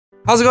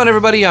How's it going,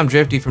 everybody? I'm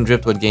Drifty from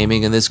Driftwood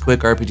Gaming. In this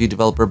quick RPG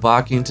developer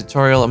Bakin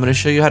tutorial, I'm going to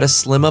show you how to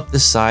slim up the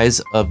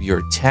size of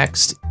your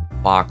text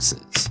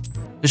boxes.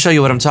 To show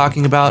you what I'm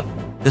talking about,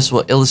 this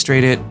will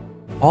illustrate it.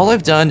 All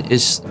I've done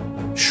is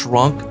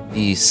shrunk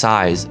the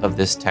size of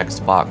this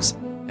text box,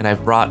 and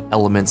I've brought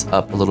elements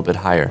up a little bit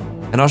higher.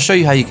 And I'll show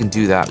you how you can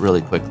do that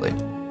really quickly.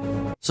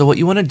 So what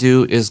you want to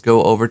do is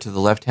go over to the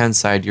left-hand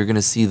side. You're going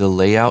to see the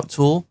layout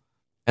tool,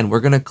 and we're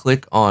going to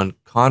click on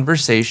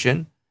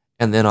conversation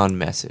and then on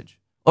message.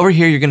 Over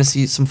here, you're going to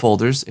see some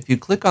folders. If you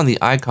click on the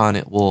icon,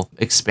 it will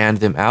expand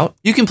them out.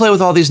 You can play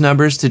with all these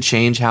numbers to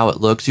change how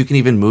it looks. You can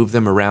even move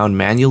them around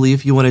manually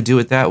if you want to do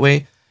it that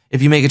way.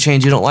 If you make a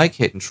change you don't like,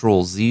 hit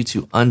Control-Z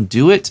to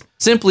undo it.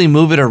 Simply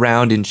move it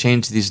around and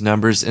change these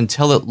numbers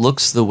until it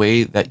looks the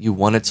way that you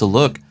want it to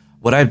look.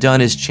 What I've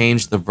done is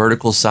change the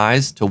vertical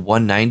size to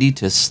 190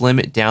 to slim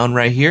it down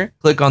right here.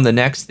 Click on the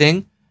next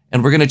thing,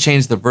 and we're going to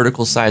change the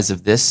vertical size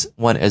of this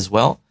one as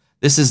well.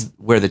 This is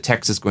where the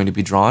text is going to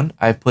be drawn.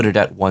 I've put it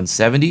at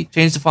 170.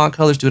 Change the font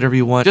colors, do whatever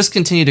you want. Just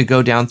continue to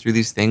go down through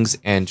these things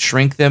and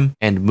shrink them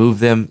and move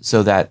them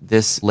so that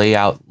this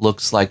layout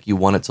looks like you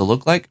want it to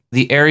look like.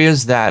 The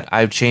areas that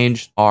I've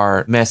changed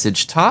are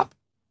message top,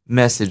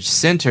 message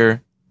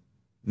center,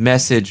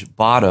 message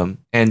bottom,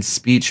 and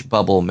speech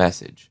bubble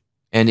message.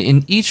 And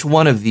in each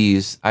one of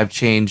these, I've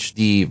changed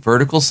the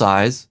vertical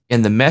size.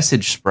 In the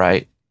message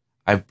sprite,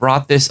 I've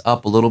brought this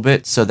up a little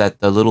bit so that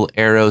the little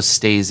arrow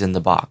stays in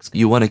the box.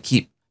 You want to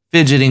keep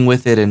fidgeting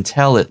with it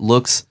until it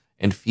looks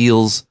and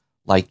feels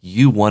like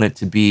you want it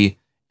to be.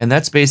 And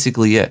that's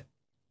basically it.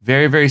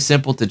 Very, very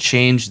simple to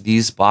change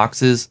these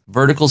boxes.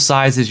 Vertical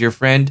size is your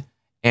friend.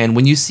 And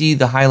when you see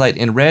the highlight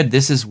in red,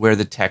 this is where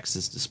the text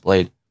is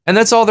displayed. And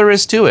that's all there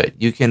is to it.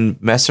 You can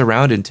mess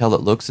around until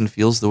it looks and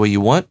feels the way you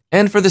want.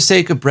 And for the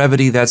sake of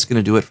brevity, that's going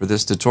to do it for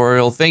this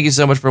tutorial. Thank you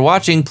so much for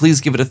watching. Please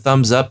give it a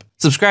thumbs up.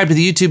 Subscribe to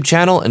the YouTube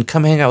channel and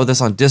come hang out with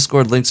us on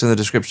Discord. Links are in the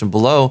description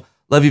below.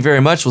 Love you very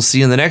much. We'll see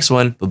you in the next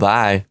one.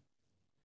 Bye-bye.